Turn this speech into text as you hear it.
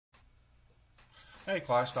Hey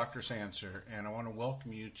class, Dr. Sands here, and I want to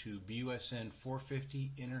welcome you to BUSN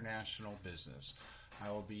 450 International Business.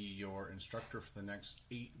 I will be your instructor for the next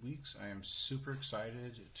 8 weeks. I am super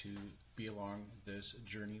excited to be along this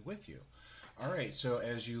journey with you. All right, so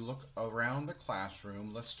as you look around the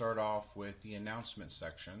classroom, let's start off with the announcement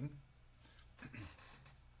section.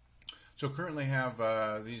 So currently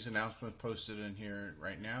have these announcements posted in here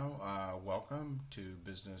right now. Welcome to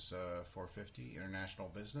Business 450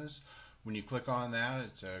 International Business. When you click on that,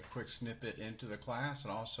 it's a quick snippet into the class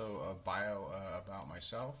and also a bio about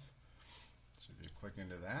myself. So if you click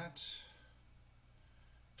into that,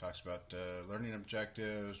 it talks about learning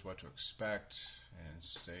objectives, what to expect, and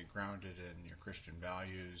stay grounded in your Christian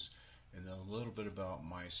values, and then a little bit about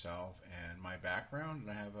myself and my background.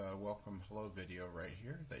 And I have a welcome hello video right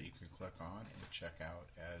here that you can click on and check out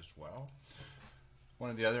as well. One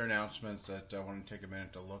of the other announcements that I want to take a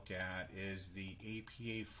minute to look at is the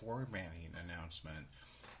APA formatting announcement.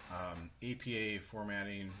 APA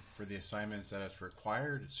formatting for the assignments that it's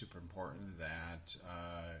required, it's super important that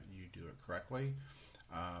you do it correctly.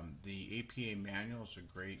 The APA manual is a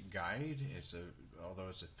great guide. Although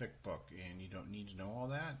it's a thick book and you don't need to know all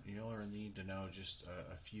that, you'll need to know just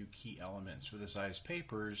a few key elements for the size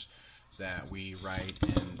papers that we write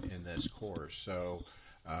in this course. So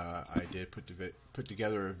I did put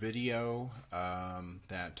together a video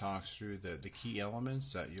that talks through the key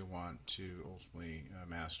elements that you'll want to ultimately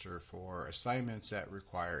master for assignments that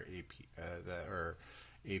require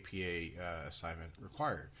APA assignment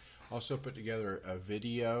required. Also put together a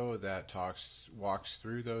video that walks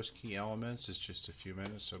through those key elements. It's just a few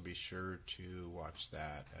minutes, so be sure to watch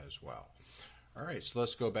that as well. All right, so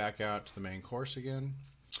let's go back out to the main course again.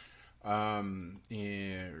 And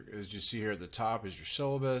as you see here at the top is your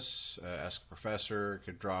syllabus. Ask a professor.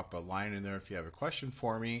 Could drop a line in there if you have a question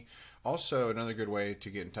for me. Also, another good way to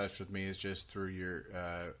get in touch with me is just through your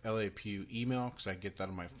LAPU email, because I get that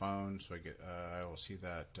on my phone, so I will see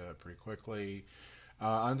that pretty quickly.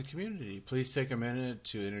 On the community, please take a minute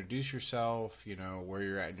to introduce yourself, where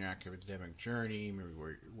you're at in your academic journey,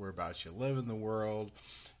 maybe whereabouts you live in the world,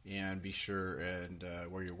 and be sure, and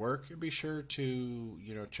where you work, and be sure to,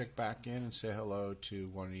 check back in and say hello to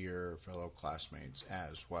one of your fellow classmates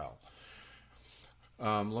as well.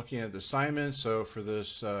 Looking at the assignments, so for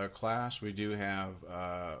this class, we do have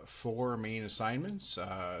 4 main assignments,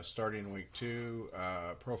 starting in week 2,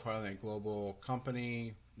 profiling a global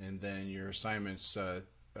company, and then your assignments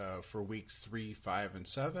for weeks 3, 5, and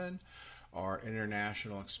 7 are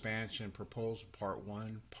international expansion proposal part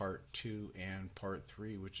 1, part 2, and part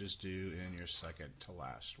 3, which is due in your second to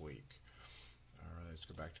last week. All right, let's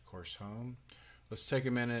go back to course home. Let's take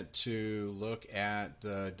a minute to look at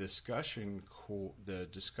the discussion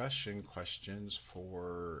questions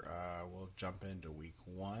for, we'll jump into week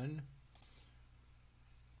 1.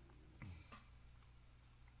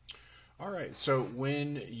 All right, so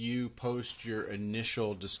when you post your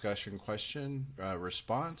initial discussion question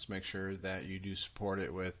response, make sure that you do support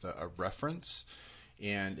it with a reference.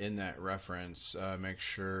 And in that reference, make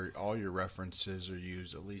sure all your references are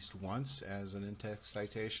used at least once as an in-text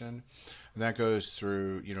citation. And that goes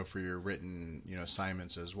through, for your written,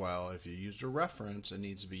 assignments as well. If you use a reference, it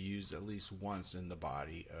needs to be used at least once in the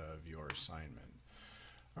body of your assignment.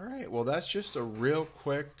 All right, well, that's just a real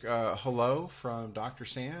quick hello from Dr.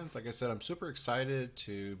 Sands. Like I said, I'm super excited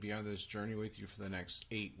to be on this journey with you for the next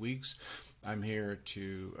 8 weeks. I'm here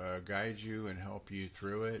to guide you and help you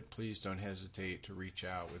through it. Please don't hesitate to reach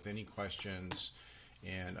out with any questions,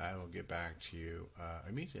 and I will get back to you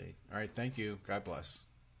immediately. All right, thank you. God bless.